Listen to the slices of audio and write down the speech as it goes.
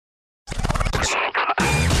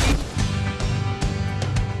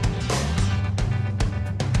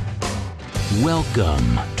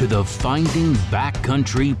Welcome to the Finding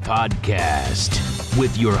Backcountry Podcast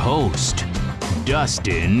with your host,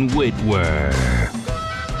 Dustin Whitwer.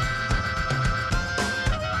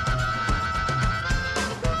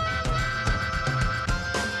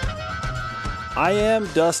 I am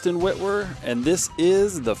Dustin Whitwer, and this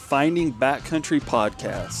is the Finding Backcountry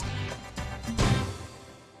Podcast.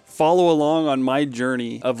 Follow along on my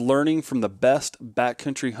journey of learning from the best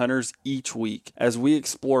backcountry hunters each week as we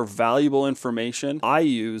explore valuable information I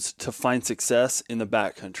use to find success in the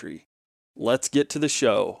backcountry. Let's get to the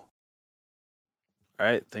show. All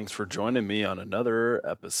right, thanks for joining me on another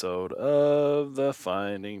episode of the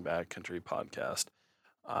Finding Backcountry Podcast.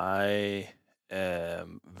 I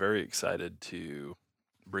am very excited to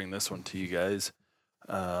bring this one to you guys.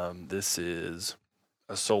 This is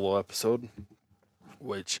a solo episode,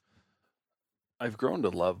 which I've grown to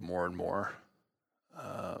love more and more.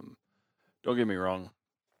 Don't get me wrong.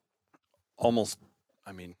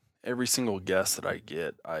 Every single guest that I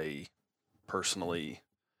get, I personally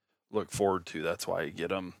look forward to. That's why I get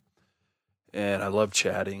them. And I love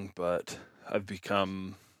chatting, but I've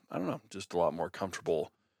become, just a lot more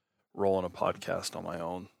comfortable rolling a podcast on my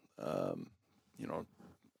own.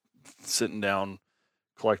 Sitting down,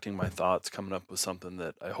 collecting my thoughts, coming up with something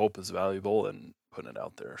that I hope is valuable and putting it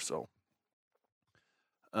out there. So,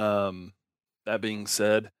 that being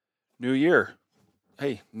said, new year.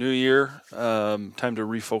 Hey, new year. Time to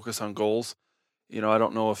refocus on goals. I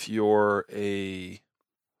don't know if you're a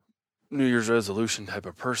New Year's resolution type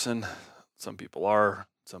of person. Some people are,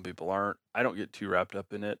 some people aren't. I don't get too wrapped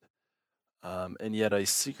up in it. And yet I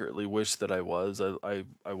secretly wish that I was. I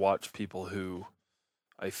watch people who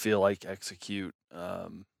I feel like execute,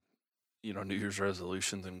 New Year's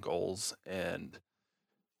resolutions and goals, and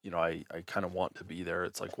I kind of want to be there.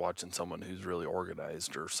 It's like watching someone who's really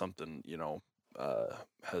organized or something,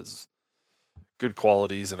 has good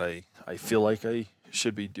qualities, and I feel like I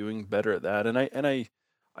should be doing better at that. And I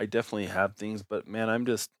definitely have things, but man,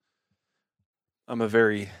 I'm a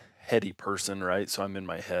very heady person, right? So I'm in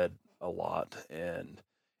my head a lot. And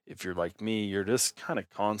if you're like me, you're just kind of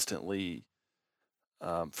constantly,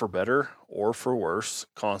 for better or for worse,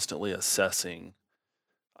 constantly assessing,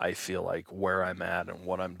 I feel like, where I'm at and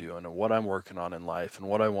what I'm doing and what I'm working on in life and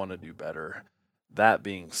what I want to do better. That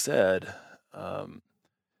being said,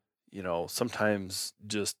 sometimes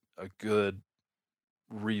just a good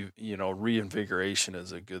reinvigoration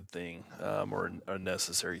is a good thing, or a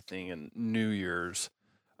necessary thing. And a new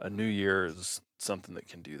year is something that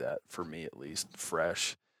can do that for me, at least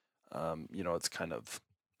fresh. It's kind of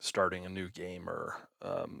starting a new game or,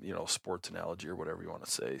 sports analogy or whatever you want to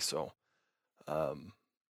say. So,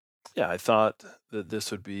 I thought that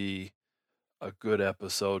this would be a good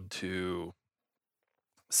episode to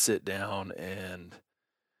sit down and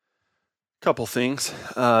couple things.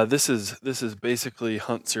 This is basically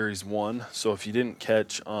Hunt Series 1. So if you didn't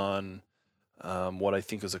catch on what I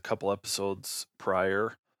think was a couple episodes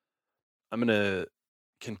prior, I'm going to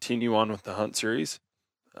continue on with the Hunt Series.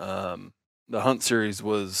 The Hunt Series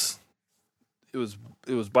was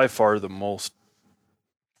by far the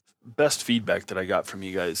best feedback that I got from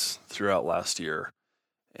you guys throughout last year.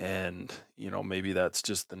 And, maybe that's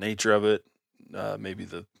just the nature of it. Maybe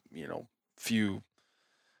the, few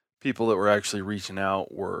people that were actually reaching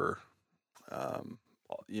out were,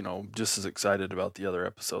 just as excited about the other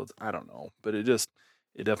episodes. I don't know, but it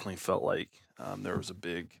definitely felt like there was a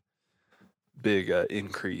big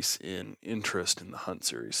increase in interest in the Hunt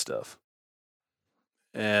Series stuff.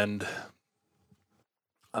 And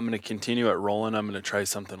I'm going to continue at rolling. I'm going to try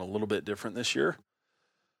something a little bit different this year.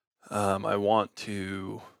 I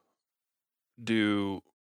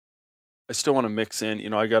still want to mix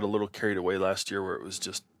in, I got a little carried away last year where it was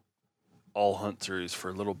just all Hunt Series for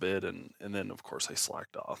a little bit, and then of course I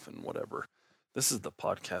slacked off and whatever. This is the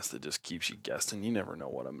podcast that just keeps you guessing. You never know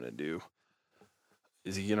what I'm going to do.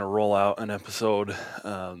 Is he going to roll out an episode,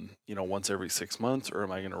 once every 6 months, or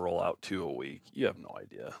am I going to roll out 2 a week? You have no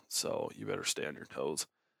idea, so you better stay on your toes.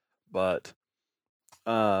 But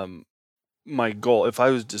my goal, if I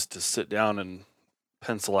was just to sit down and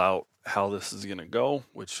pencil out how this is going to go,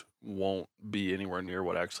 which won't be anywhere near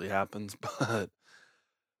what actually happens, but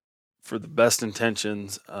for the best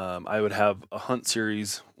intentions, I would have a Hunt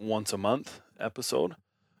Series once a month episode.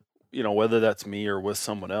 Whether that's me or with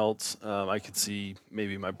someone else. I could see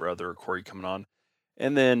maybe my brother or Corey coming on.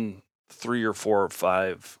 And then 3 or 4 or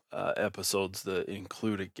 5 episodes that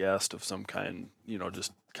include a guest of some kind,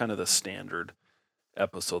 just kind of the standard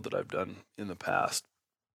episode that I've done in the past.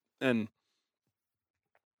 And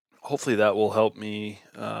hopefully that will help me,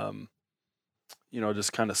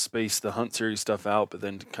 just kind of space the hunt series stuff out, but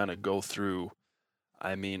then to kind of go through.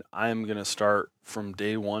 I mean, I'm gonna start from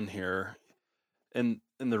day one here, and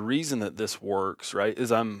the reason that this works, right,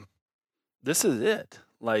 is this is it.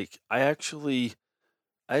 Like I actually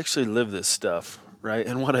live this stuff, right?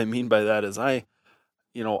 And what I mean by that is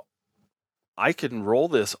you know, I can roll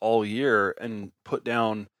this all year and put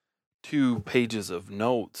down 2 pages of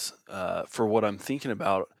notes for what I'm thinking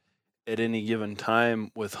about at any given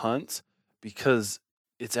time with hunts because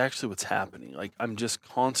it's actually what's happening. Like I'm just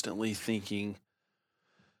constantly thinking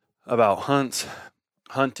about hunts,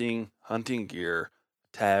 hunting gear,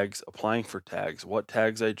 tags, applying for tags, what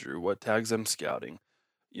tags I drew, what tags I'm scouting,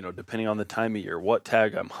 depending on the time of year, what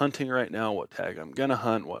tag I'm hunting right now, what tag I'm gonna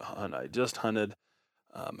hunt, what hunt I just hunted,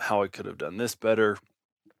 how I could have done this better.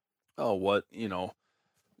 Oh, what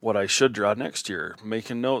I should draw next year,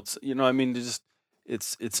 making notes. I mean,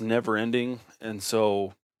 it's never ending, and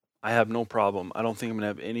so I have no problem. I don't think I'm gonna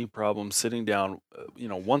have any problem sitting down.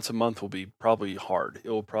 Once a month will be probably hard. It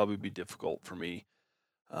will probably be difficult for me.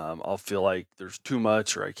 I'll feel like there's too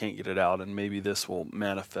much or I can't get it out, and maybe this will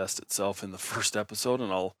manifest itself in the first episode,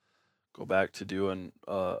 and I'll go back to doing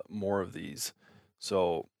more of these.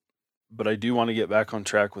 So, but I do want to get back on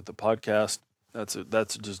track with the podcast.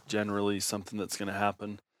 That's just generally something that's going to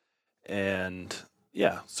happen. And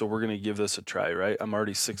yeah, so we're going to give this a try, right? I'm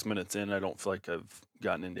already 6 minutes in. I don't feel like I've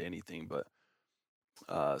gotten into anything, but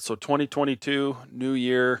so 2022, new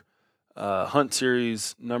year, hunt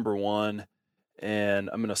series number 1. And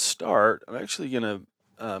I'm actually going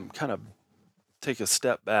to kind of take a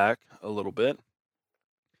step back a little bit.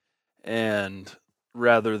 And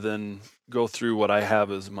rather than go through what I have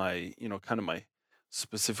as my, kind of my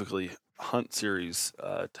specifically hunt series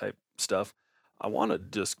type stuff, I want to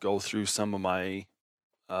just go through some of my,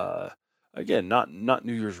 again, not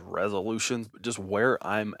New Year's resolutions, but just where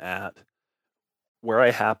I'm at, where I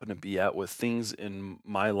happen to be at with things in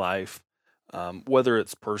my life, whether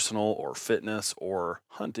it's personal or fitness or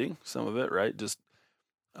hunting, some of it, right? Just,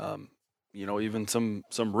 even some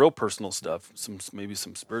real personal stuff, maybe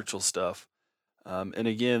some spiritual stuff. And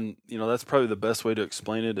again, that's probably the best way to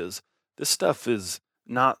explain it is this stuff is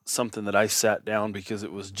not something that I sat down because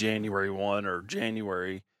it was January 1 or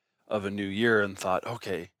January of a new year and thought,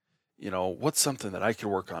 okay, what's something that I could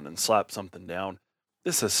work on and slap something down.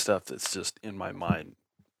 This is stuff that's just in my mind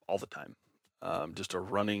all the time. Just a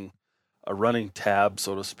running tab,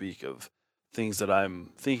 so to speak, of things that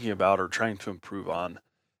I'm thinking about or trying to improve on,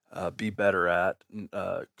 be better at,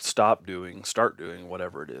 start doing,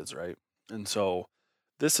 whatever it is, right? And so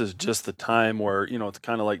this is just the time where, it's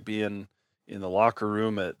kind of like being in the locker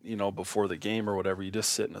room at, before the game or whatever. You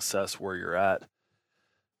just sit and assess where you're at.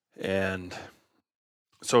 And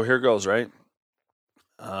so here goes, right?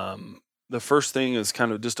 The first thing is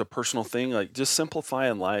kind of just a personal thing, like just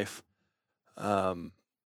simplifying life. Man,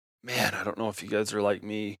 I don't know if you guys are like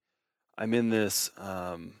me. I'm in this,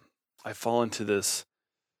 I fall into this,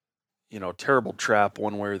 terrible trap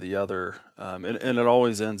one way or the other. And it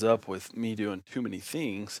always ends up with me doing too many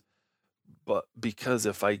things. But because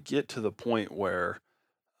if I get to the point where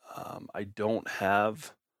I don't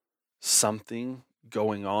have something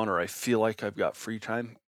going on or I feel like I've got free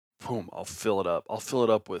time, boom, I'll fill it up. I'll fill it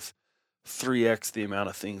up with 3x the amount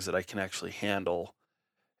of things that I can actually handle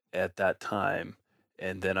at that time.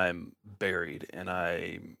 And then I'm buried and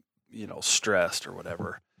I'm, stressed or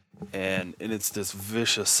whatever. And it's this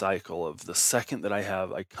vicious cycle of the second that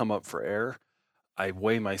I come up for air, I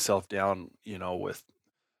weigh myself down, with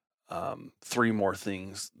 3 more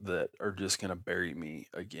things that are just going to bury me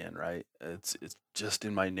again, right? It's just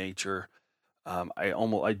in my nature.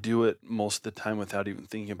 I do it most of the time without even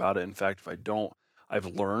thinking about it. In fact, if I don't, I've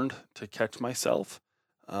learned to catch myself.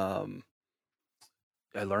 I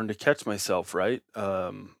learned to catch myself, right?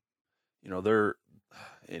 There.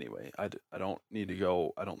 Anyway, I don't need to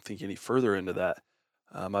go. I don't think any further into that.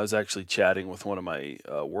 I was actually chatting with one of my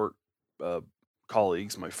work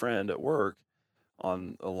colleagues, my friend at work,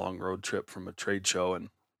 on a long road trip from a trade show, and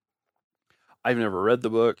I've never read the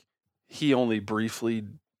book. He only briefly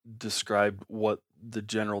described what the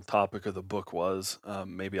general topic of the book was.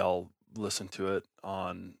 Maybe I'll listen to it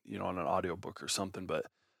on on an audiobook or something, but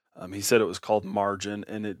he said it was called Margin,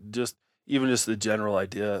 and it just even just the general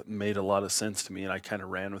idea made a lot of sense to me, and I kind of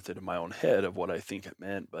ran with it in my own head of what I think it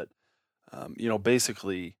meant. But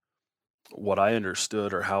basically, what I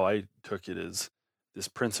understood or how I took it is this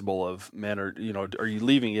principle of man, are you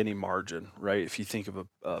leaving any margin, right? If you think of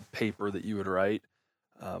a paper that you would write,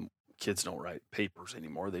 kids don't write papers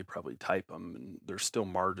anymore. They probably type them, and there's still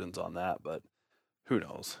margins on that. But who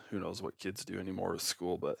knows? Who knows what kids do anymore with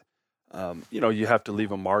school? But you have to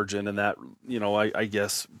leave a margin, and that, I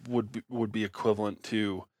guess would be equivalent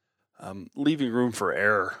to leaving room for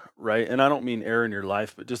error, right? And I don't mean error in your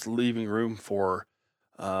life, but just leaving room for,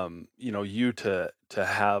 you to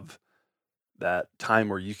have that time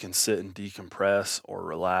where you can sit and decompress or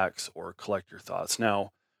relax or collect your thoughts.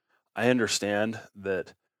 Now, I understand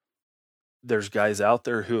that there's guys out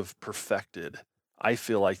there who have perfected. I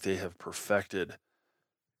feel like they have perfected.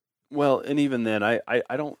 Well, and even then, I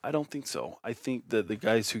don't think so. I think that the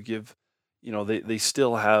guys who give, they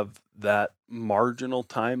still have that marginal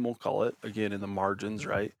time, we'll call it again in the margins,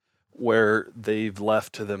 right? Where they've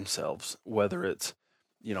left to themselves, whether it's,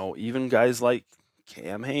 even guys like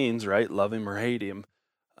Cam Haynes, right? Love him or hate him,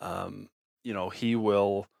 he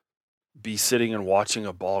will be sitting and watching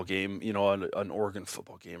a ball game, an Oregon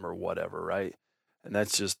football game or whatever, right? And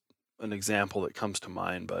that's just an example that comes to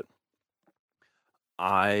mind. But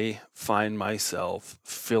I find myself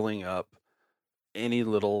filling up any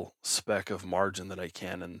little speck of margin that I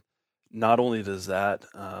can. And not only does that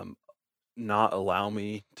not allow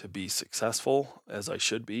me to be successful as I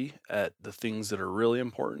should be at the things that are really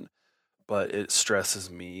important, but it stresses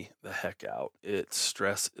me the heck out. It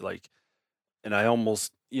stress like, and I've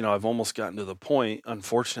almost gotten to the point,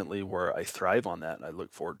 unfortunately, where I thrive on that and I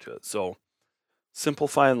look forward to it. So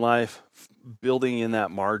simplifying life, building in that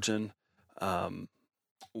margin. Um,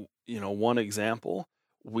 one example,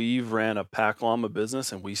 we've ran a pack llama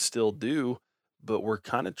business and we still do, but we're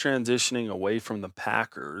kind of transitioning away from the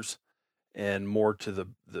packers and more to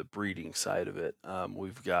the breeding side of it.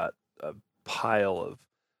 We've got a pile of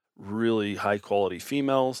really high quality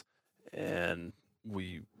females, and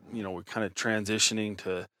we're kind of transitioning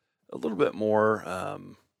to a little bit more,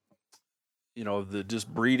 the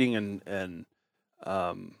just breeding and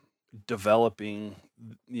um, developing.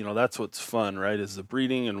 That's what's fun, right? Is the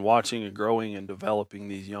breeding and watching and growing and developing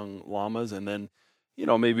these young llamas, and then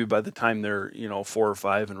maybe by the time they're 4 or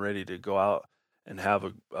 5 and ready to go out and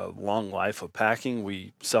have a long life of packing,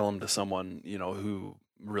 we sell them to someone who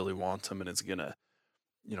really wants them and is gonna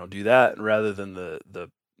do that rather than the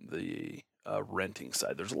renting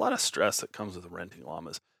side. There's a lot of stress that comes with renting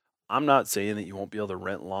llamas. I'm not saying that you won't be able to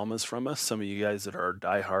rent llamas from us. Some of you guys that are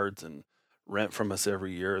diehards and rent from us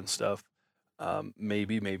every year and stuff,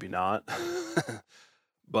 maybe, maybe not.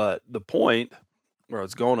 But the point where I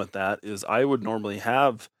was going with that is I would normally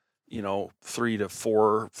have, 3 to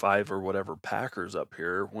 4, 5 or whatever packers up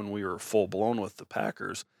here when we were full blown with the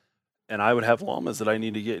packers. And I would have llamas that I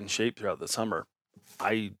need to get in shape throughout the summer.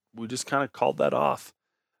 We just kind of called that off.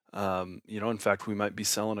 In fact, we might be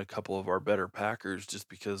selling a couple of our better packers just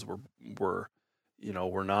because we're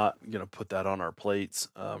not gonna put that on our plates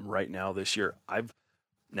right now this year.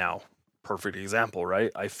 Now perfect example,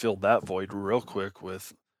 right? I filled that void real quick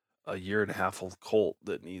with a 1.5 year old colt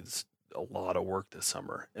that needs a lot of work this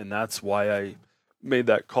summer, and that's why I made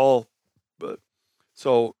that call. But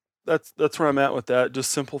so that's where I'm at with that.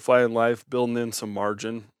 Just simplifying life, building in some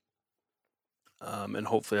margin, and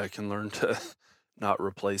hopefully I can learn to not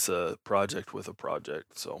replace a project with a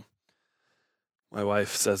project. So my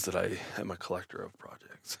wife says that I am a collector of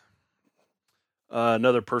projects.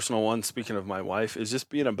 Another personal one, speaking of my wife, is just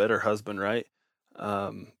being a better husband, right?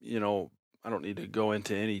 I don't need to go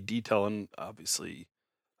into any detail, and obviously,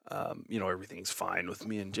 everything's fine with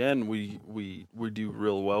me and Jen. We do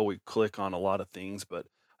real well. We click on a lot of things, but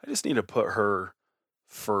I just need to put her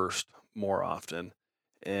first more often.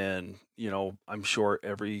 And I'm sure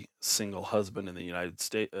every single husband in the United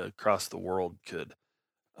States, across the world, could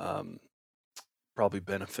um, probably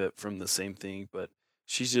benefit from the same thing. But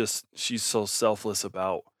she's so selfless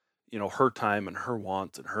about her time and her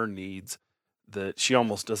wants and her needs that she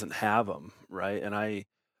almost doesn't have them, right? And I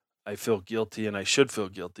feel guilty, and I should feel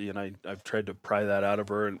guilty, and I've tried to pry that out of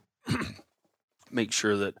her and make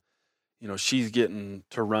sure that she's getting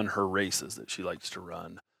to run her races that she likes to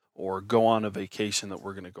run, or go on a vacation that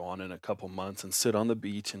we're going to go on in a couple months and sit on the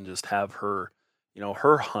beach and just have her,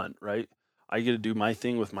 her hunt, right? I get to do my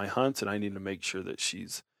thing with my hunts, and I need to make sure that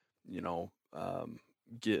she's, you know, um,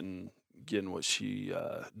 getting what she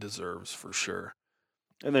deserves for sure.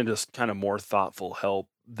 And then just kind of more thoughtful help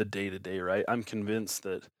the day to day, right? I'm convinced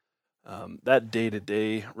that that day to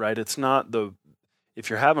day, right? It's not the if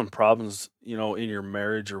you're having problems, in your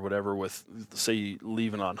marriage or whatever with, say,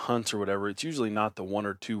 leaving on hunts or whatever, it's usually not the 1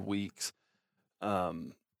 or 2 weeks,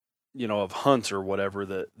 um, of hunts or whatever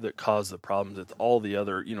that cause the problems. It's all the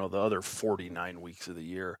other 49 weeks of the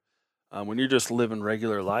year. When you're just living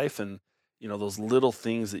regular life and, those little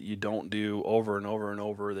things that you don't do over and over and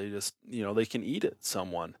over, they just, they can eat at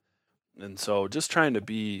someone. And so just trying to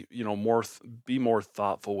be, be more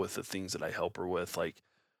thoughtful with the things that I help her with, like,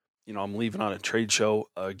 I'm leaving on a trade show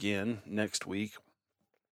again next week.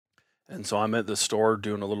 And so I'm at the store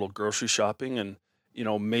doing a little grocery shopping and,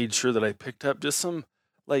 made sure that I picked up just some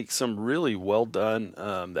really well done.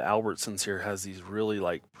 The Albertsons here has these really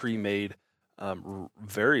like pre-made,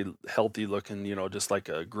 very healthy looking, just like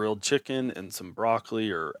a grilled chicken and some broccoli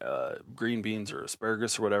or green beans or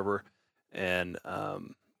asparagus or whatever. And,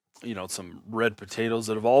 some red potatoes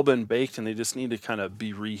that have all been baked and they just need to kind of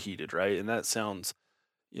be reheated, right? And that sounds,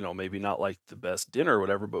 maybe not like the best dinner or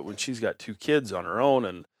whatever, but when she's got two kids on her own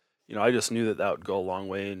and, I just knew that that would go a long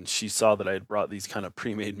way. And she saw that I had brought these kind of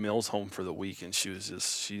pre-made meals home for the week and she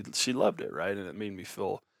loved it. Right. And it made me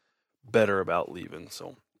feel better about leaving.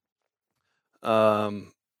 So,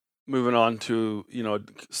 um, moving on to,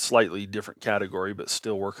 slightly different category, but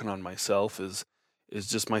still working on myself is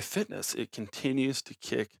just my fitness. It continues to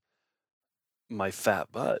kick my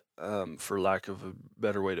fat butt, for lack of a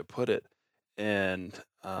better way to put it. And,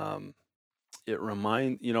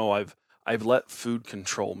 I've let food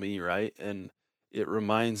control me, right? And it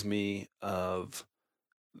reminds me of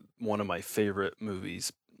one of my favorite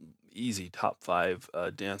movies, easy top five,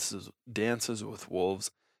 Dances with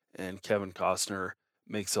Wolves, and Kevin Costner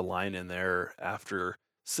makes a line in there after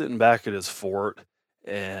sitting back at his fort,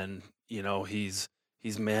 and he's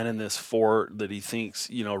manning this fort that he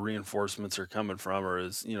thinks reinforcements are coming from, or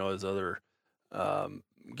his other um,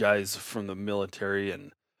 guys from the military,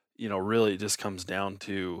 and really it just comes down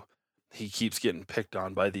to he keeps getting picked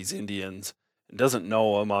on by these Indians and doesn't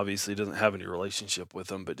know them, obviously doesn't have any relationship with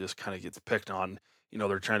them, but just kind of gets picked on.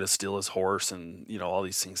 They're trying to steal his horse, and all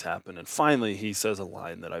these things happen. And finally, he says a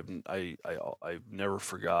line that I've never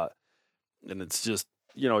forgot, and it's just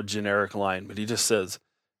a generic line, but he just says,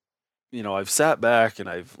 I've sat back and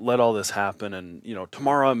I've let all this happen, and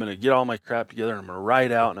tomorrow I'm going to get all my crap together and I'm going to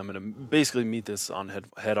ride out and I'm going to basically meet this on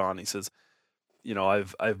head on. He says, I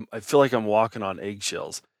feel like I'm walking on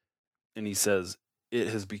eggshells, and he says it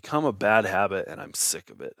has become a bad habit and I'm sick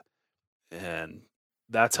of it. And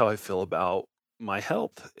that's how I feel about my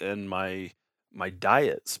health and my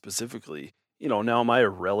diet specifically. Now am I a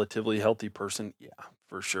relatively healthy person? Yeah,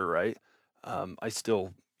 for sure, right? I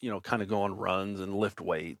still, kind of go on runs and lift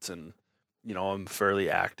weights, and I'm fairly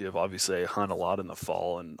active. Obviously, I hunt a lot in the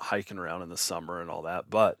fall and hiking around in the summer and all that.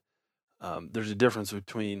 But there's a difference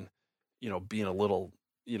between, being a little,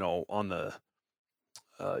 on the,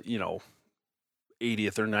 uh, you know,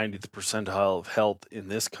 80th or 90th percentile of health in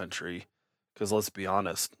this country. Because let's be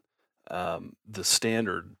honest, the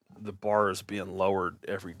standard, the bar is being lowered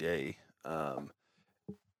every day.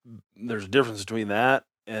 There's a difference between that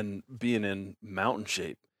and being in mountain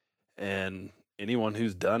shape. And anyone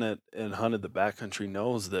who's done it and hunted the backcountry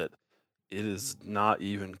knows that it is not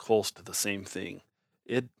even close to the same thing.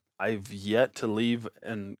 It I've yet to leave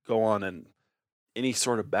and go on any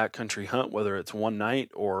sort of backcountry hunt, whether it's one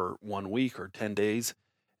night or 1 week or 10 days,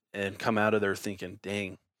 and come out of there thinking,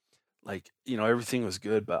 dang, like, everything was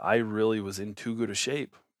good, but I really was in too good a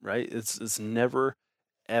shape, right? It's never,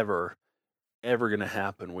 ever, ever going to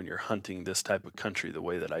happen when you're hunting this type of country the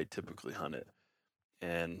way that I typically hunt it.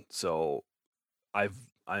 And so I've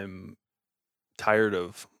I'm tired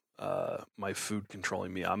of my food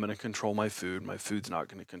controlling me. I'm going to control my food. My food's not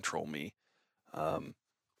going to control me.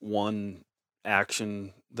 One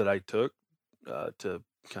action that I took to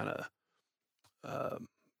kind of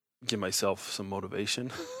give myself some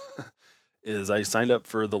motivation is I signed up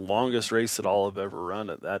for the longest race that I'll have ever run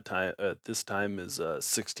at that time. At this time is a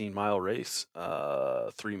 16-mile race,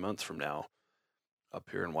 3 months from now, up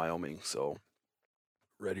here in Wyoming. So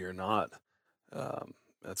ready or not,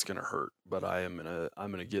 that's gonna hurt, but I'm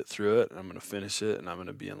gonna get through it and I'm gonna finish it and I'm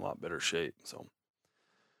gonna be in a lot better shape. So,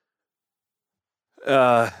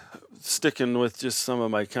 uh, sticking with just some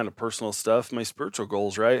of my kind of personal stuff, my spiritual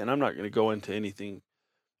goals, right? And I'm not gonna go into anything.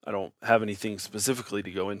 I don't have anything specifically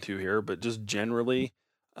to go into here, but just generally,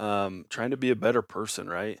 trying to be a better person,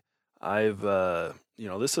 right?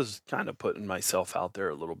 This is kind of putting myself out there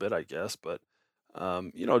a little bit, I guess, but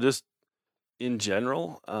just in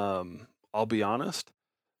general, I'll be honest,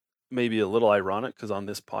 maybe a little ironic because on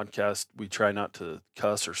this podcast we try not to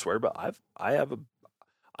cuss or swear, but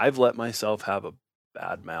I've let myself have a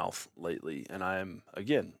bad mouth lately, and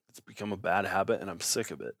it's become a bad habit, and I'm sick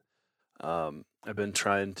of it. I've been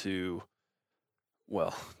trying to,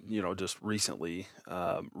 well, just recently,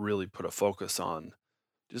 really put a focus on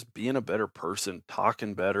just being a better person,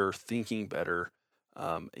 talking better, thinking better,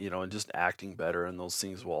 and just acting better, and those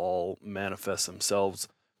things will all manifest themselves.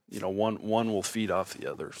 One will feed off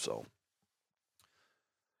the other. So,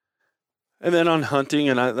 And then on hunting,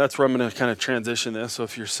 and that's where I'm going to kind of transition this. So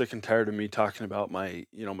if you're sick and tired of me talking about my,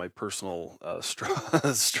 my personal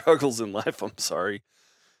struggles in life, I'm sorry.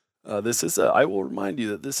 I will remind you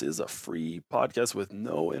that this is a free podcast with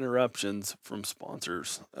no interruptions from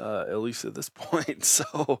sponsors, at least at this point.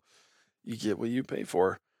 So you get what you pay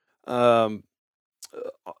for. Um,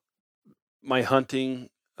 my hunting,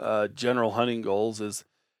 general hunting goals is,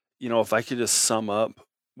 if I could just sum up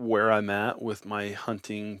where I'm at with my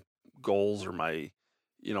hunting goals or my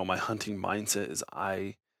hunting mindset is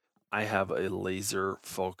I have a laser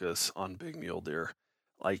focus on big mule deer.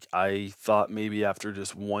 Like I thought maybe after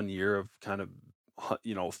just 1 year of kind of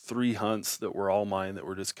 3 hunts that were all mine that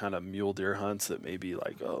were just kind of mule deer hunts that maybe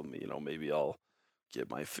like, oh, maybe I'll get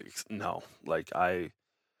my fix. No, like I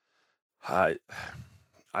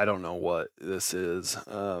I don't know what this is.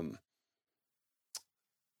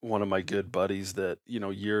 One of my good buddies that,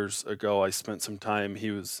 years ago I spent some time, he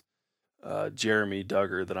was Jeremy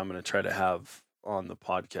Duggar that I'm going to try to have on the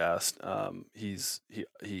podcast. He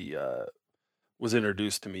was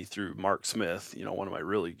introduced to me through Mark Smith, one of my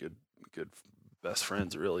really good best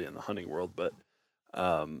friends really in the hunting world. But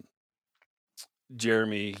um,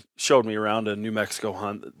 Jeremy showed me around a New Mexico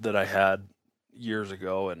hunt that I had years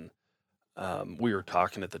ago, and we were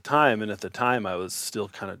talking at the time. And at the time, I was still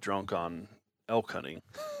kind of drunk on elk hunting,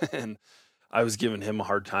 and I was giving him a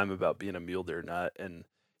hard time about being a mule deer nut, and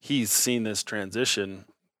he's seen this transition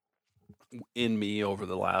in me over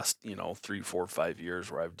the last 3, 4, 5 years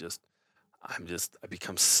where I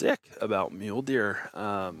become sick about mule deer.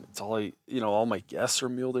 It's all all my guests are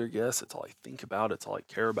mule deer guests. It's all I think about. It's all I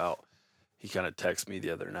care about. He kind of texted me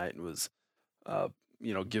the other night and was,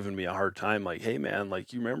 giving me a hard time. Like, hey man,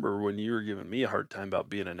 like you remember when you were giving me a hard time about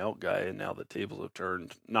being an elk guy, and now the tables have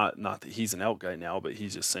turned. Not that he's an elk guy now, but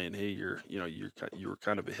he's just saying, hey, you were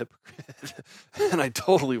kind of a hypocrite, and I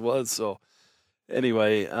totally was. So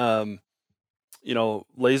anyway,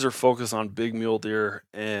 laser focus on big mule deer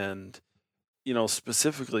and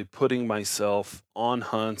specifically putting myself on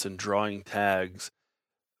hunts and drawing tags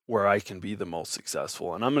where I can be the most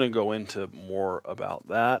successful. And I'm going to go into more about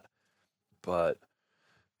that. But,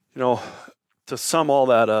 to sum all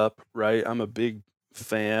that up, right, I'm a big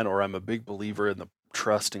fan, or I'm a big believer in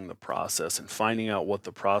trusting the process and finding out what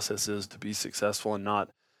the process is to be successful, and not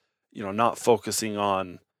focusing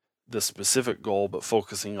on the specific goal, but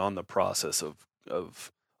focusing on the process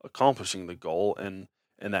of accomplishing the goal and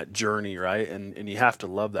that journey, right? And you have to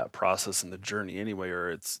love that process and the journey anyway, or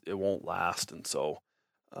it won't last. And so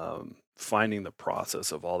finding the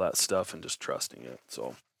process of all that stuff and just trusting it.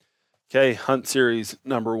 So, okay, Hunt Series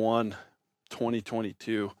number 1,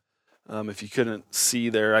 2022. If you couldn't see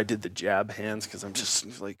there, I did the jab hands because I'm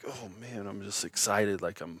just like, oh man, I'm just excited.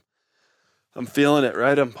 Like I'm feeling it,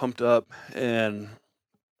 right? I'm pumped up. And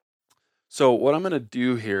so what I'm going to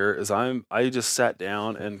do here is I just sat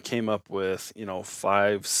down and came up with,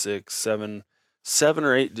 5, 6, 7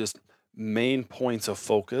 or 8 just main points of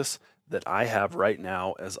focus that I have right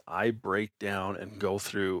now as I break down and go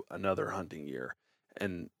through another hunting year.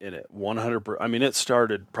 And in it 100%, I mean, it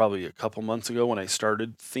started probably a couple months ago when I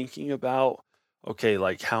started thinking about, okay,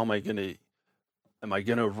 like am I going to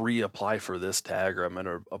reapply for this tag, or I'm going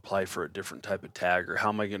to apply for a different type of tag, or how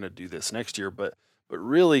am I going to do this next year? But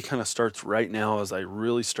really kind of starts right now as I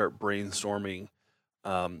really start brainstorming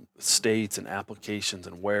states and applications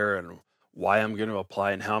and where and why I'm going to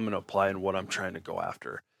apply and how I'm going to apply and what I'm trying to go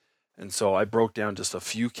after. And so I broke down just a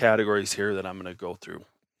few categories here that I'm going to go through.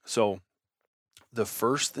 So the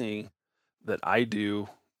first thing that I do,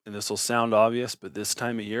 and this will sound obvious, but this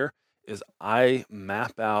time of year, is I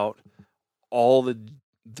map out all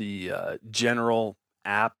the general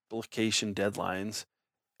application deadlines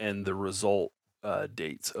and the result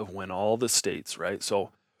dates of when all the states, right? So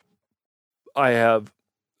I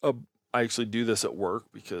actually do this at work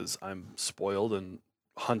because I'm spoiled and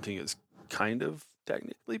hunting is kind of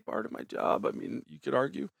technically part of my job. I mean, you could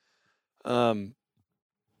argue.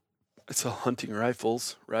 It's hunting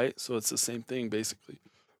rifles, right? So it's the same thing basically.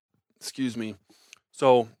 Excuse me.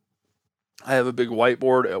 So I have a big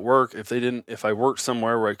whiteboard at work. If I worked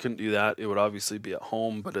somewhere where I couldn't do that, it would obviously be at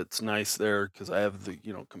home, but it's nice there because I have the,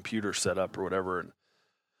 computer set up or whatever. And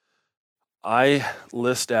I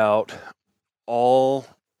list out all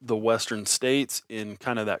the Western states in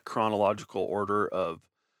kind of that chronological order of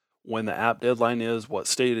when the app deadline is, what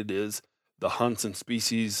state it is, the hunts and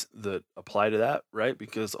species that apply to that, right?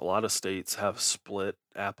 Because a lot of states have split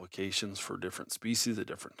applications for different species at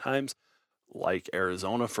different times. Like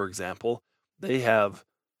Arizona, for example, they have,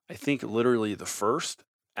 I think, literally the first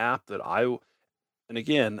app that And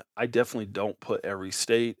again, I definitely don't put every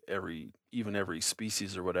state, even every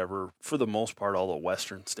species or whatever, for the most part, all the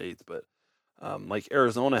Western states. But like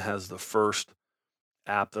Arizona has the first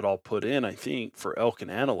app that I'll put in, I think, for elk and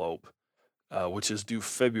antelope, which is due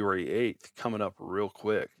February 8th, coming up real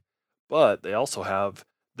quick. But they also have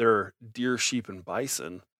their deer, sheep, and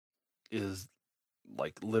bison is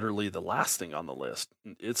like literally the last thing on the list.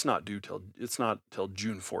 It's not till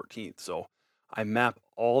June 14th. So I map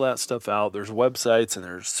all that stuff out. There's websites and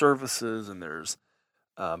there's services and there's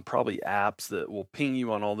probably apps that will ping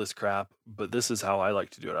you on all this crap. But this is how I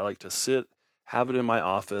like to do it. I like to sit, have it in my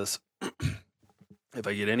office. If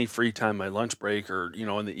I get any free time, my lunch break or,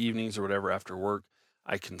 in the evenings or whatever after work,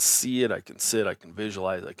 I can see it, I can sit, I can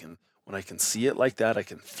visualize, when I can see it like that, I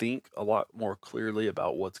can think a lot more clearly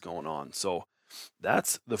about what's going on. So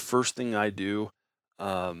that's the first thing I do.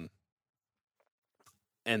 Um,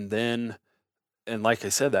 and then, and like I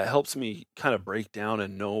said, that helps me kind of break down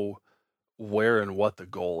and know where and what the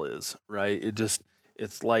goal is, right?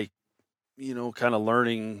 It's like, kind of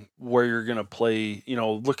learning where you're going to play,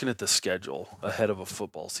 looking at the schedule ahead of a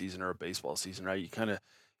football season or a baseball season, right? You kind of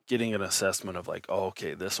getting an assessment of like, oh,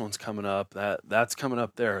 okay, this one's coming up, that's coming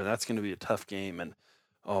up there, and that's going to be a tough game. And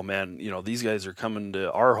oh man, these guys are coming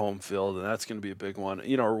to our home field and that's going to be a big one,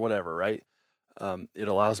 or whatever, right? It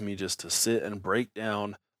allows me just to sit and break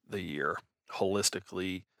down the year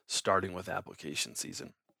holistically, starting with application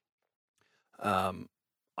season.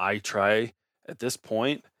 I try at this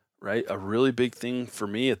point, right? A really big thing for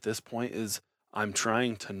me at this point is I'm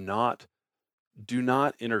trying to do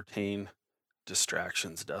not entertain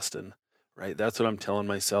distractions, Dustin, right? That's what I'm telling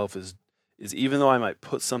myself is even though I might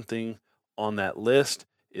put something on that list,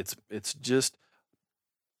 it's just,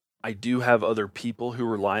 I do have other people who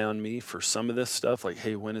rely on me for some of this stuff. Like,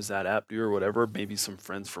 hey, when is that app due or whatever? Maybe some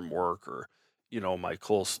friends from work or,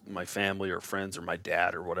 my family or friends or my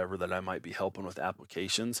dad or whatever that I might be helping with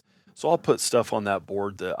applications. So I'll put stuff on that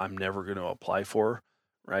board that I'm never going to apply for,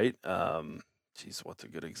 right? Geez, what's a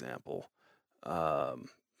good example?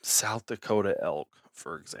 South Dakota elk,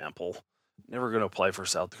 for example. Never going to apply for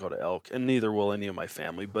South Dakota elk, and neither will any of my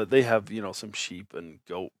family, but they have, some sheep and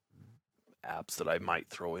goat apps that I might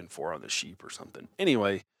throw in for on the sheep or something.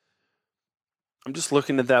 Anyway, I'm just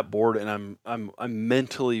looking at that board and I'm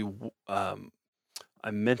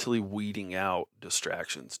mentally weeding out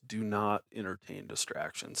distractions. Do not entertain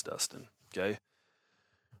distractions, Dustin. Okay.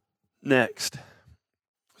 Next.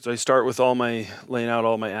 So I start with laying out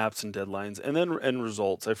all my apps and deadlines and then end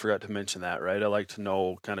results. I forgot to mention that, right? I like to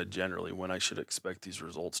know kind of generally when I should expect these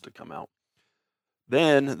results to come out.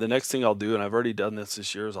 Then the next thing I'll do, and I've already done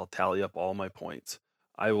this year, is I'll tally up all my points.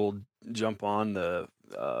 I will jump on the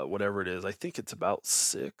whatever it is. I think it's about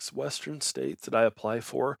 6 Western states that I apply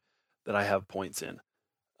for that I have points in.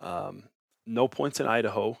 No points in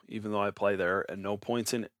Idaho, even though I apply there, and no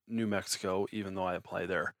points in New Mexico, even though I apply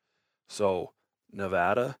there. So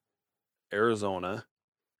Nevada, Arizona,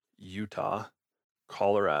 Utah,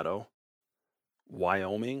 Colorado,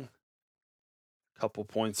 Wyoming, couple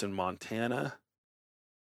points in Montana.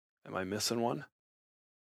 Am I missing one?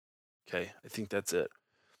 Okay, I think that's it.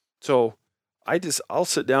 So I'll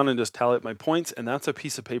sit down and just tally up my points, and that's a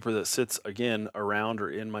piece of paper that sits again around or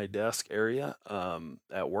in my desk area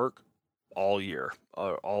at work all year,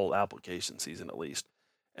 all application season at least.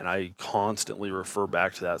 And I constantly refer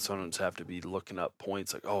back to that, so I don't just have to be looking up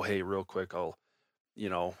points like, oh, hey, real quick, I'll,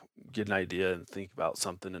 get an idea and think about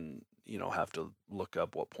something and, have to look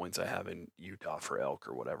up what points I have in Utah for elk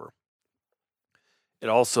or whatever. It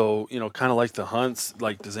also, kind of like the hunts,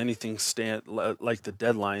 like does anything stand, like the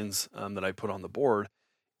deadlines that I put on the board,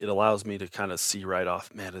 it allows me to kind of see right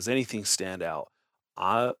off, man, does anything stand out?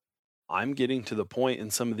 I'm getting to the point in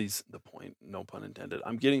some of these, no pun intended,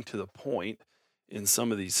 I'm getting to the point in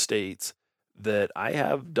some of these states that I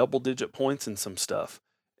have double digit points in some stuff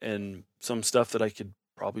and some stuff that I could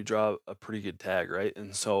probably draw a pretty good tag, right?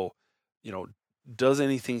 And so, does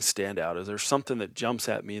anything stand out? Is there something that jumps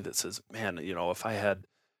at me that says, man, if I had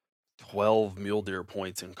 12 mule deer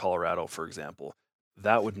points in Colorado, for example,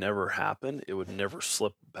 that would never happen. It would never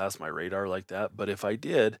slip past my radar like that. But if I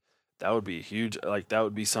did, that would be huge. Like that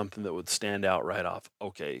would be something that would stand out right off.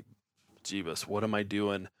 Okay, Jeebus, what am I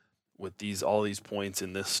doing with all these points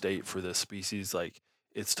in this state for this species? Like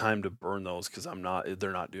it's time to burn those because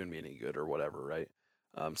they're not doing me any good or whatever, right?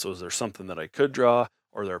 So is there something that I could draw?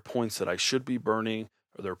 Or there are points that I should be burning?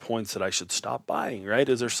 Or there are points that I should stop buying, right?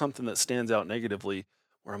 Is there something that stands out negatively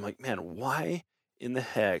where I'm like, man, why in the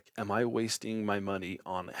heck am I wasting my money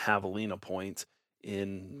on javelina points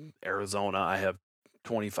in Arizona? I have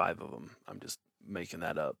 25 of them. I'm just making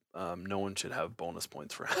that up. No one should have bonus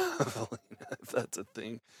points for javelina if that's a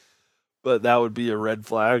thing. But that would be a red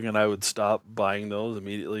flag, and I would stop buying those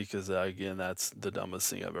immediately because, again, that's the dumbest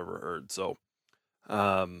thing I've ever heard. So,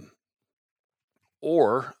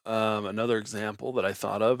 another example that I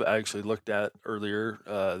thought of, I actually looked at earlier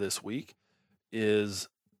this week, is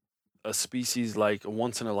a species like a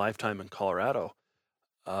once in a lifetime in Colorado.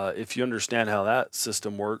 If you understand how that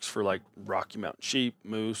system works for like Rocky Mountain sheep,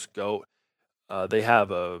 moose, goat, they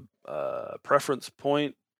have a preference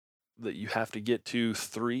point that you have to get to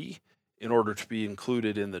 3 in order to be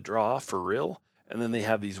included in the draw for real. And then they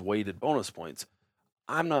have these weighted bonus points.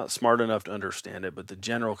 I'm not smart enough to understand it, but the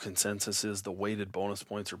general consensus is the weighted bonus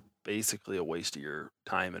points are basically a waste of your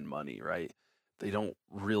time and money, right? They don't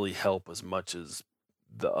really help as much as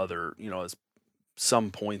the other, as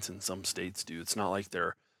some points in some states do. It's not like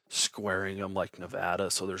they're squaring them like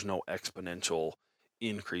Nevada, so there's no exponential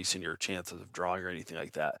increase in your chances of drawing or anything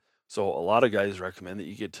like that. So a lot of guys recommend that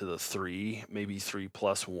you get to the 3, maybe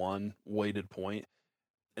 3+1 weighted point,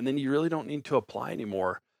 and then you really don't need to apply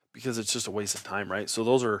anymore because it's just a waste of time, right? So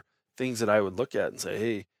those are things that I would look at and say,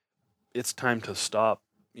 hey, it's time to stop.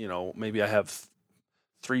 Maybe I have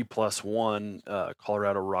 3+1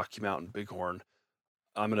 Colorado Rocky Mountain Bighorn.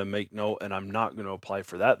 I'm going to make note, and I'm not going to apply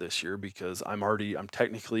for that this year because I'm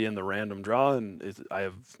technically in the random draw, and I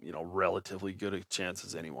have, relatively good a chance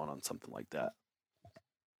as anyone on something like that.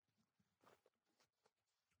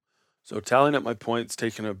 So tallying up my points,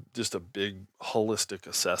 taking just a big holistic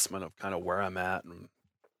assessment of kind of where I'm at and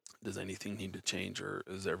does anything need to change or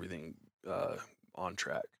is everything on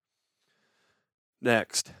track.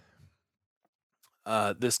 Next,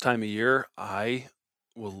 this time of year, I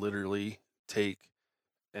will literally take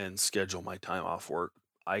and schedule my time off work.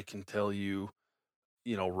 I can tell you,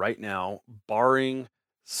 right now, barring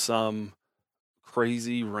some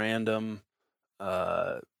crazy random,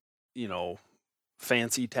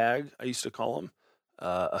 fancy tag, I used to call them,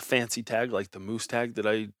 a fancy tag like the moose tag that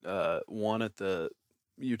I won at the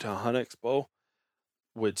Utah Hunt Expo,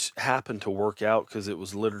 which happened to work out because it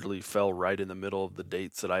was literally fell right in the middle of the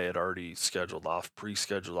dates that I had already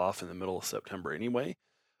pre-scheduled off in the middle of September anyway.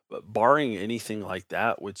 But barring anything like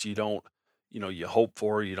that, which you don't, you hope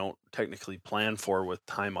for, you don't technically plan for with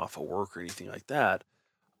time off of work or anything like that,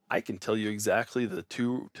 I can tell you exactly the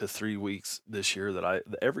 2 to 3 weeks this year that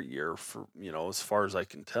every year for, as far as I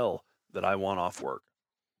can tell, that I want off work.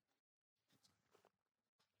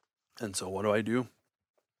 And so what do?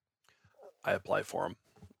 I apply for them.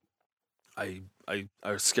 I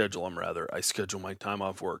schedule them rather. I schedule my time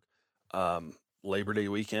off work. Labor Day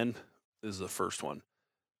weekend is the first one.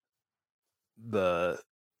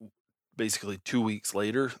 Basically 2 weeks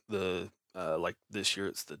later, like this year,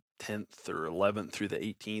 it's the 10th or 11th through the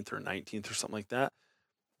 18th or 19th or something like that.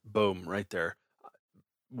 Boom, right there.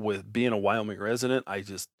 With being a Wyoming resident,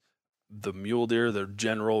 the mule deer, the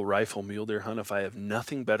general rifle mule deer hunt, if I have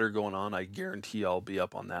nothing better going on, I guarantee I'll be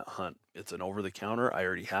up on that hunt. It's an over the counter. I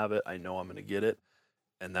already have it. I know I'm going to get it.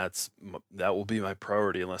 And that will be my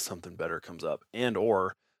priority unless something better comes up.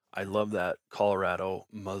 Or I love that Colorado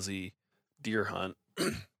muzzy deer hunt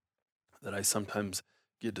that I sometimes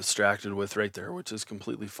get distracted with right there, which is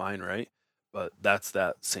completely fine, right? But that's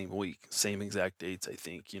that same week, same exact dates, I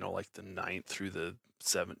think, like the 9th through the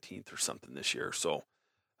 17th or something this year. So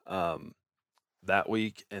that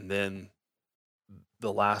week, and then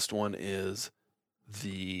the last one is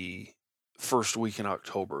the first week in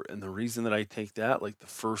October. And the reason that I take that, like the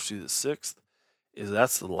 1st through the 6th, is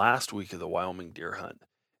that's the last week of the Wyoming deer hunt.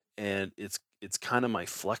 And it's kind of my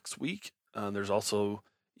flex week. There's also,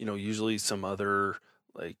 usually some other,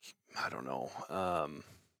 like, I don't know,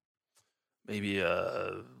 maybe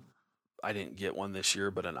I didn't get one this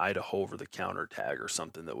year, but an Idaho over the counter tag or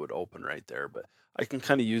something that would open right there. But I can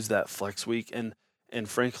kind of use that flex week. And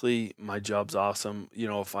frankly, my job's awesome.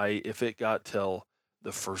 If it got till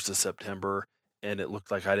the 1st of September and it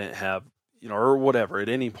looked like I didn't have, or whatever, at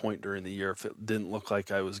any point during the year, if it didn't look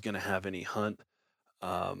like I was going to have any hunt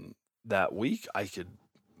that week, I could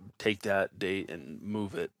take that date and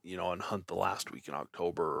move it, and hunt the last week in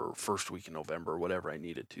October or first week in November, whatever I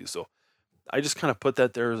needed to. So I just kind of put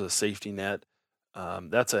that there as a safety net.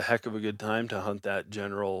 That's a heck of a good time to hunt that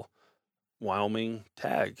general Wyoming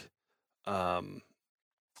tag. A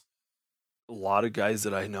lot of guys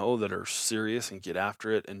that I know that are serious and get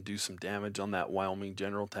after it and do some damage on that Wyoming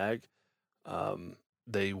general tag,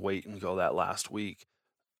 they wait and go that last week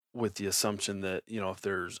with the assumption that, if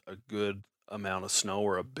there's a good amount of snow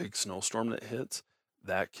or a big snowstorm that hits,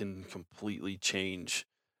 that can completely change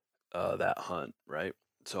that hunt, right?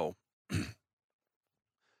 So I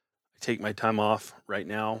take my time off right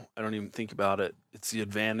now. I don't even think about it. It's the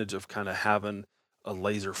advantage of kind of having a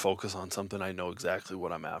laser focus on something. I know exactly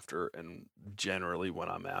what I'm after and generally when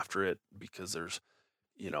I'm after it because there's,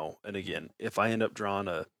 and again, if I end up drawing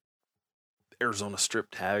a Arizona strip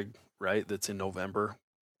tag, right, that's in November,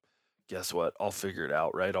 guess what? I'll figure it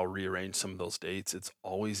out, right? I'll rearrange some of those dates. It's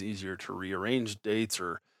always easier to rearrange dates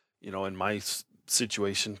or, in my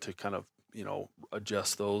situation to kind of,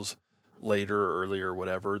 adjust those later or earlier or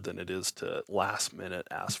whatever than it is to last minute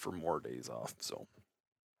ask for more days off. So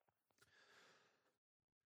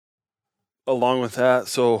along with that,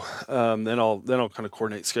 so then I'll kind of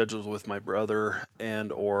coordinate schedules with my brother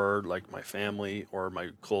and or like my family or my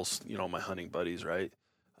close, my hunting buddies, right?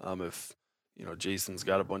 If Jason's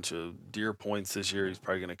got a bunch of deer points this year, he's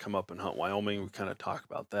probably going to come up and hunt Wyoming. We kind of talk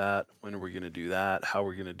about that. When are we going to do that? How are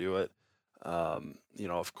we going to do it?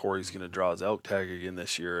 If Corey's going to draw his elk tag again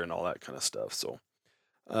this year and all that kind of stuff. So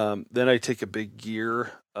then I take a big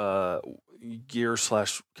gear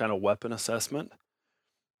slash kind of weapon assessment.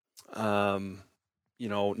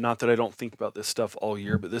 Not that I don't think about this stuff all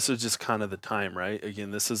year, but this is just kind of the time, right?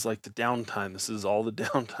 Again, this is like the downtime. This is all the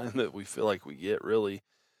downtime that we feel like we get, really.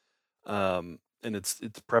 And it's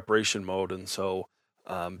preparation mode. And so,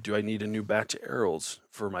 do I need a new batch of arrows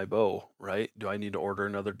for my bow, right? Do I need to order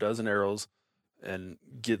another dozen arrows and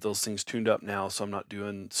get those things tuned up now so I'm not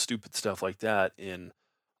doing stupid stuff like that in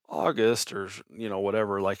August or,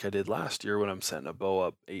 whatever, like I did last year when I'm setting a bow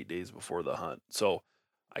up 8 days before the hunt. So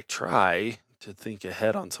I try to think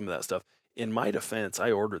ahead on some of that stuff. In my defense, I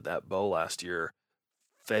ordered that bow last year,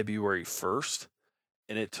 February 1st,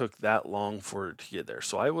 and it took that long for it to get there.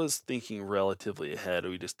 So I was thinking relatively ahead.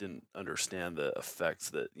 We just didn't understand the effects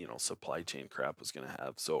that, supply chain crap was going to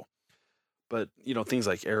have. So, but, things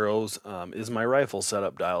like arrows, is my rifle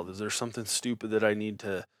setup dialed? Is there something stupid that I need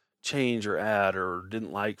to change or add or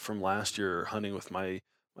didn't like from last year hunting with my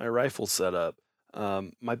rifle setup?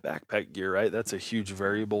 My backpack gear, right? That's a huge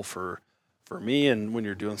variable for me. And when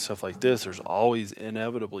you're doing stuff like this, there's always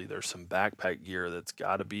inevitably there's some backpack gear that's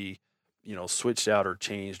got to be, switched out or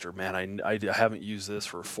changed. Or man, I haven't used this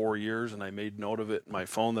for 4 years, and I made note of it in my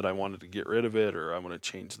phone that I wanted to get rid of it, or I want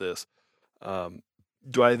to change this.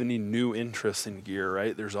 Do I have any new interests in gear?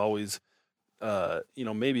 Right? There's always,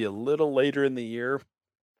 maybe a little later in the year.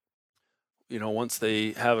 Once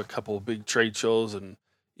they have a couple of big trade shows and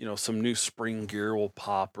some new spring gear will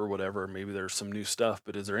pop or whatever. Maybe there's some new stuff,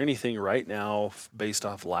 but is there anything right now based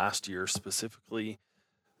off last year specifically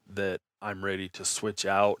that I'm ready to switch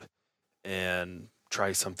out and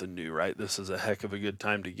try something new, right? This is a heck of a good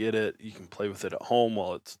time to get it. You can play with it at home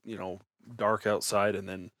while it's, dark outside and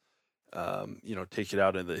then, take it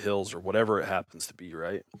out in the hills or whatever it happens to be,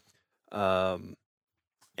 right?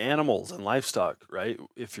 Animals and livestock, right?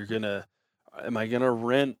 If you're going to, am I going to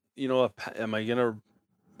rent, am I going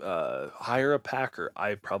to hire a packer?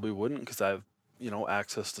 I probably wouldn't because I have,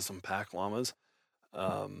 access to some pack llamas.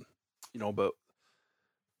 But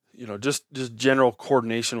just general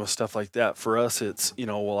coordination with stuff like that. For us, it's,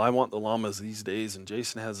 well, I want the llamas these days and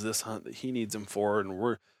Jason has this hunt that he needs them for. And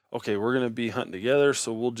we're going to be hunting together.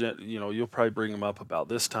 So we'll, you'll probably bring them up about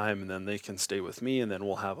this time and then they can stay with me and then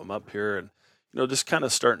we'll have them up here. And, just kind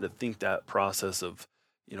of starting to think that process of,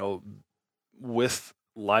 with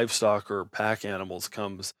livestock or pack animals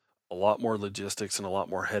comes a lot more logistics and a lot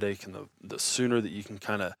more headache. And the sooner that you can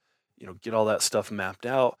kind of, get all that stuff mapped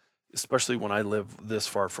out, especially when I live this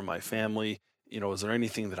far from my family, is there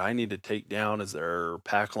anything that I need to take down? Is there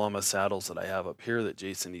pack llama saddles that I have up here that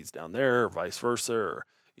Jason needs down there or vice versa? Or,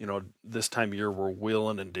 this time of year we're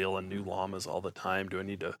wheeling and dealing new llamas all the time. Do I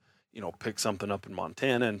need to, pick something up in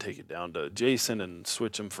Montana and take it down to Jason and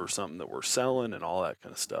switch them for something that we're selling and all that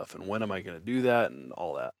kind of stuff? And when am I going to do that and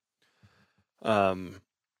all that? And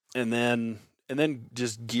then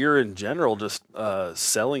just gear in general, just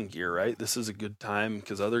selling gear, right? This is a good time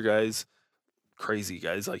because other guys, crazy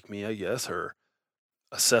guys like me, I guess, are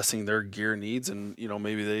assessing their gear needs and,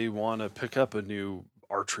 maybe they want to pick up a new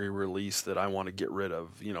archery release that I want to get rid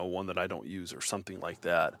of, one that I don't use or something like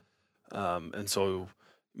that. And so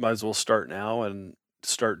might as well start now and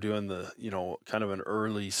start doing the, kind of an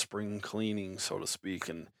early spring cleaning, so to speak,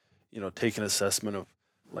 and, take an assessment of,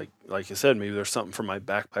 like I said, maybe there's something from my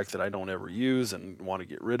backpack that I don't ever use and want to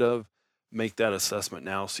get rid of. Make that assessment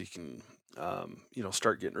now so you can,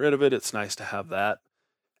 start getting rid of it. It's nice to have that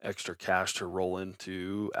extra cash to roll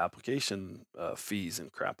into application fees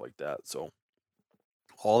and crap like that. So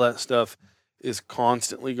all that stuff is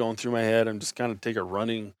constantly going through my head. I'm just kind of take a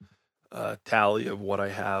running tally of what I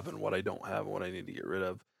have and what I don't have and what I need to get rid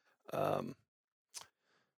of.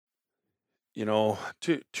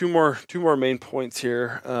 two more main points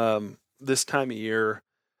here. This time of year,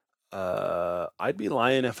 I'd be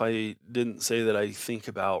lying if I didn't say that I think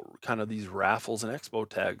about kind of these raffles and expo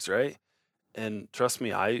tags, right? And trust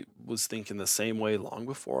me, I was thinking the same way long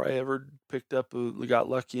before I ever got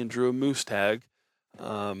lucky and drew a moose tag.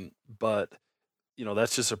 But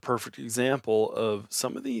that's just a perfect example of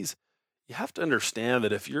some of these. You have to understand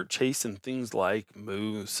that if you're chasing things like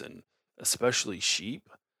moose and especially sheep,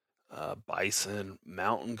 bison,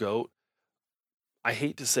 mountain goat, I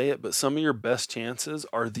hate to say it, but some of your best chances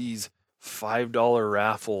are these $5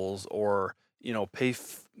 raffles, or pay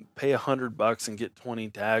 $100 and get 20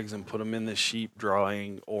 tags and put them in the sheep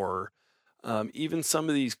drawing, or even some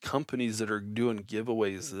of these companies that are doing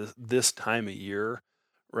giveaways this time of year,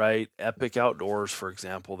 right? Epic Outdoors, for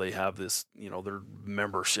example, they have this, their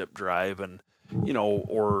membership drive, and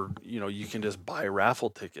you can just buy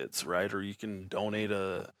raffle tickets, right? Or you can donate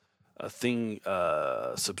a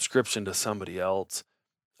subscription to somebody else,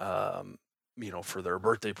 um, for their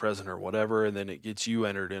birthday present or whatever, and then it gets you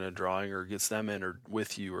entered in a drawing or gets them entered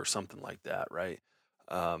with you or something like that, right?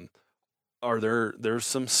 Um, there's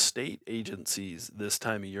some state agencies this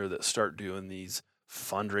time of year that start doing these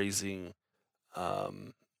fundraising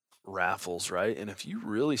um, raffles, right? And if you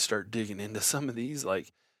really start digging into some of these,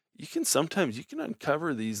 like sometimes you can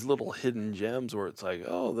uncover these little hidden gems where it's like,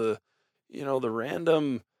 oh, the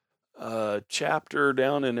random chapter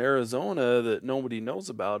down in Arizona that nobody knows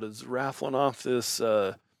about is raffling off this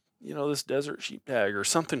desert sheep tag or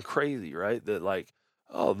something crazy, right? That like,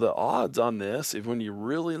 oh, the odds on this, if when you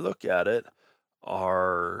really look at it,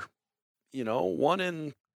 are, 1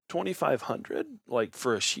 in 2,500, like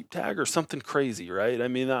for a sheep tag or something crazy, right? I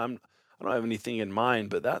mean, I don't have anything in mind,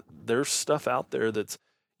 but that there's stuff out there that's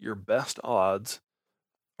your best odds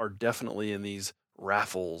are definitely in these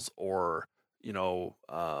raffles or, you know,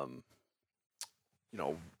 um, you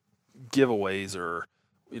know, giveaways or,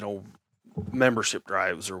 you know, membership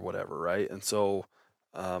drives or whatever, right? And so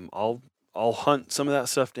I'll hunt some of that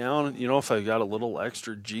stuff down. If I got a little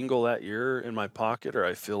extra jingle that year in my pocket, or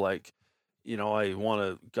I feel like, I want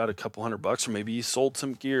to got a couple $100, or maybe you sold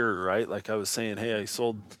some gear, right? Like I was saying, hey, I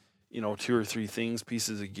sold, two or three things,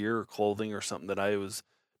 pieces of gear or clothing or something that I was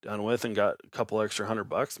done with and got a couple extra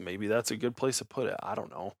 $100. Maybe that's a good place to put it. I don't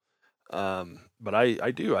know. But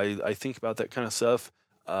I think about that kind of stuff.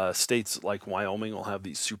 States like Wyoming will have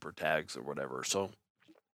these super tags or whatever. So,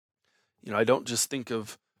 I don't just think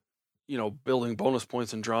of, building bonus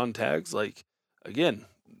points and drawing tags. Like, again,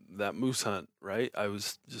 that moose hunt, right? I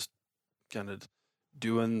was just kind of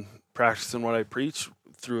practicing what I preach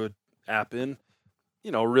through a app in,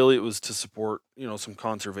 really it was to support, some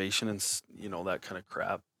conservation and, that kind of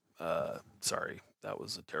crap. Sorry, that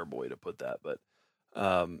was a terrible way to put that, but,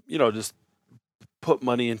 just put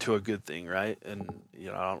money into a good thing, right? And I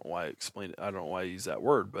don't know why I explained it. I don't know why I use that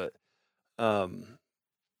word, but um,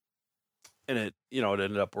 and it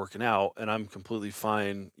ended up working out, and I'm completely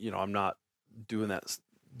fine. I'm not doing that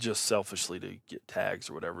just selfishly to get tags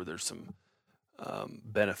or whatever. There's some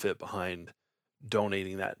benefit behind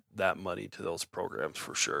donating that money to those programs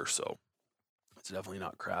for sure. So it's definitely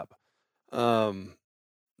not crap. Um,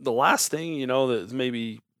 the last thing that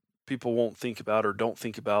maybe people won't think about or don't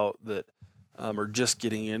think about that or just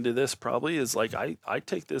getting into this probably is like I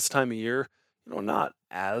take this time of year, not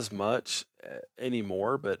as much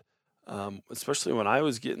anymore, but especially when I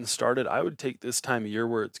was getting started, I would take this time of year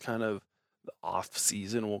where it's kind of the off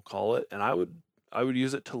season, we'll call it, and I would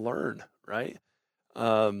use it to learn, right?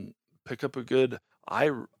 Pick up a good.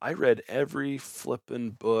 I read every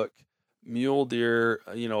flippin' book, Mule Deer,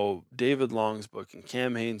 David Long's book and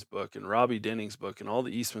Cam Hanes' book and Robbie Denning's book and all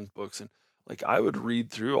the Eastman's books, and like I would read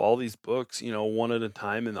through all these books, one at a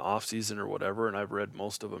time in the off season or whatever, and I've read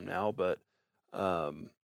most of them now, but um,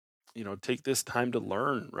 take this time to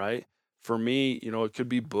learn, right? For me, it could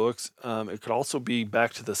be books. It could also be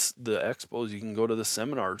back to the expos. You can go to the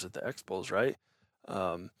seminars at the expos, right?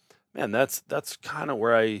 Um, Man, that's kind of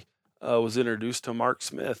where I was introduced to Mark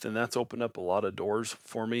Smith, and that's opened up a lot of doors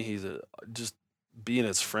for me. He's just being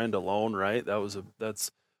his friend alone, right?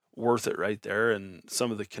 That's worth it right there, and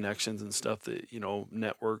some of the connections and stuff that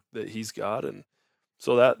network that he's got, and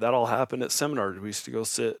so that all happened at seminars. We used to go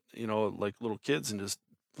sit, like little kids and just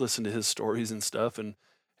listen to his stories and stuff, and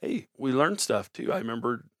hey, we learned stuff too. I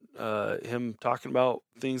remember him talking about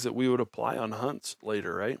things that we would apply on hunts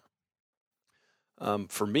later, right?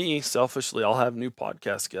 For me, selfishly, I'll have new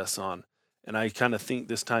podcast guests on, and I kind of think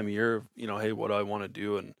this time of year, hey, what do I want to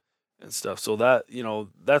do and stuff. So that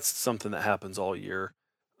that's something that happens all year.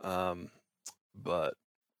 Um, but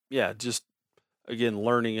yeah, just again,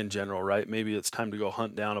 learning in general, right? Maybe it's time to go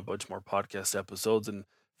hunt down a bunch more podcast episodes and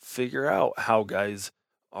figure out how guys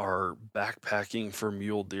are backpacking for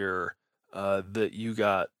mule deer, that you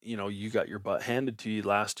got your butt handed to you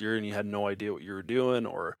last year and you had no idea what you were doing,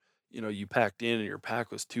 or, you packed in and your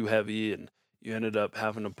pack was too heavy and you ended up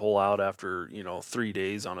having to pull out after, 3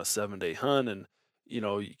 days on a 7-day hunt, and,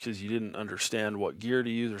 because you didn't understand what gear to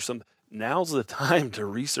use or something. Now's the time to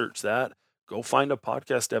research that. Go find a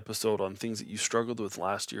podcast episode on things that you struggled with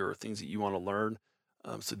last year or things that you want to learn,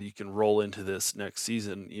 so that you can roll into this next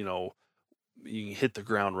season. You can hit the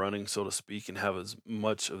ground running, so to speak, and have as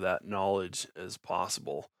much of that knowledge as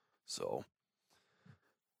possible. So,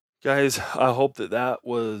 guys, I hope that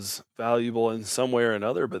was valuable in some way or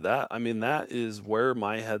another. But that is where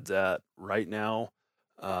my head's at right now,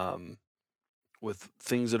 with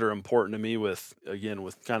things that are important to me, with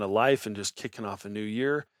kind of life and just kicking off a new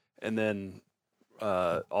year, and then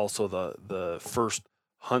also the first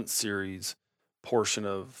hunt series portion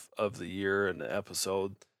of the year and the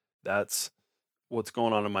episode. That's what's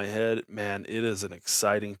going on in my head, man. It is an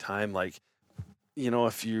exciting time. Like,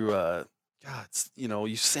 if you,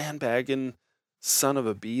 you sandbagging son of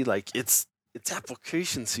a bee, like it's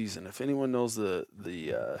application season. If anyone knows the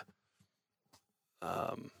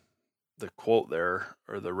quote there,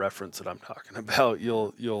 or the reference that I'm talking about,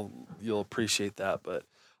 you'll appreciate that. But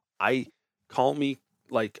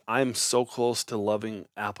I'm so close to loving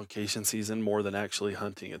application season more than actually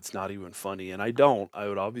hunting. It's not even funny. And I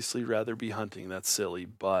would obviously rather be hunting. That's silly,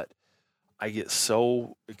 but I get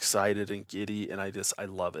so excited and giddy, and I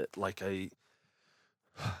love it. Like I'm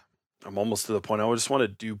almost to the point I just want to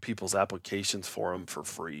do people's applications for them for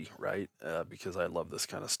free, right? Because I love this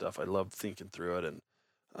kind of stuff. I love thinking through it and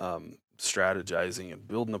strategizing and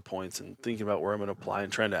building the points and thinking about where I'm going to apply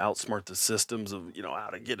and trying to outsmart the systems of, how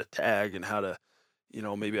to get a tag and how to,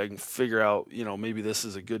 maybe I can figure out, maybe this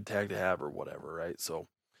is a good tag to have or whatever, right? So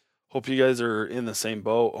hope you guys are in the same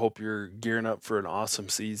boat. Hope you're gearing up for an awesome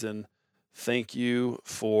season. Thank you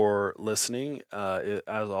for listening. As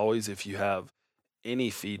always, if you have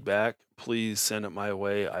any feedback, please send it my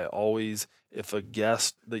way. If a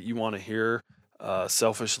guest that you want to hear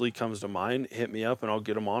selfishly comes to mind, hit me up and I'll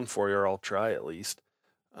get them on for you, or I'll try at least.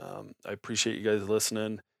 I appreciate you guys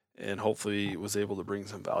listening, and hopefully was able to bring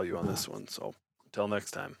some value on this one. So until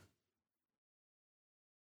next time.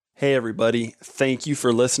 Hey everybody, thank you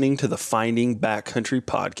for listening to the Finding Backcountry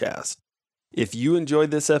podcast. If you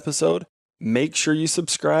enjoyed this episode, make sure you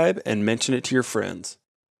subscribe and mention it to your friends.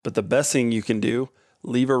 But the best thing you can do,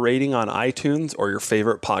 leave a rating on iTunes or your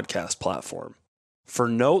favorite podcast platform. For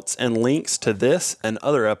notes and links to this and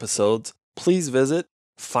other episodes, please visit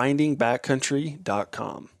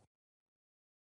findingbackcountry.com.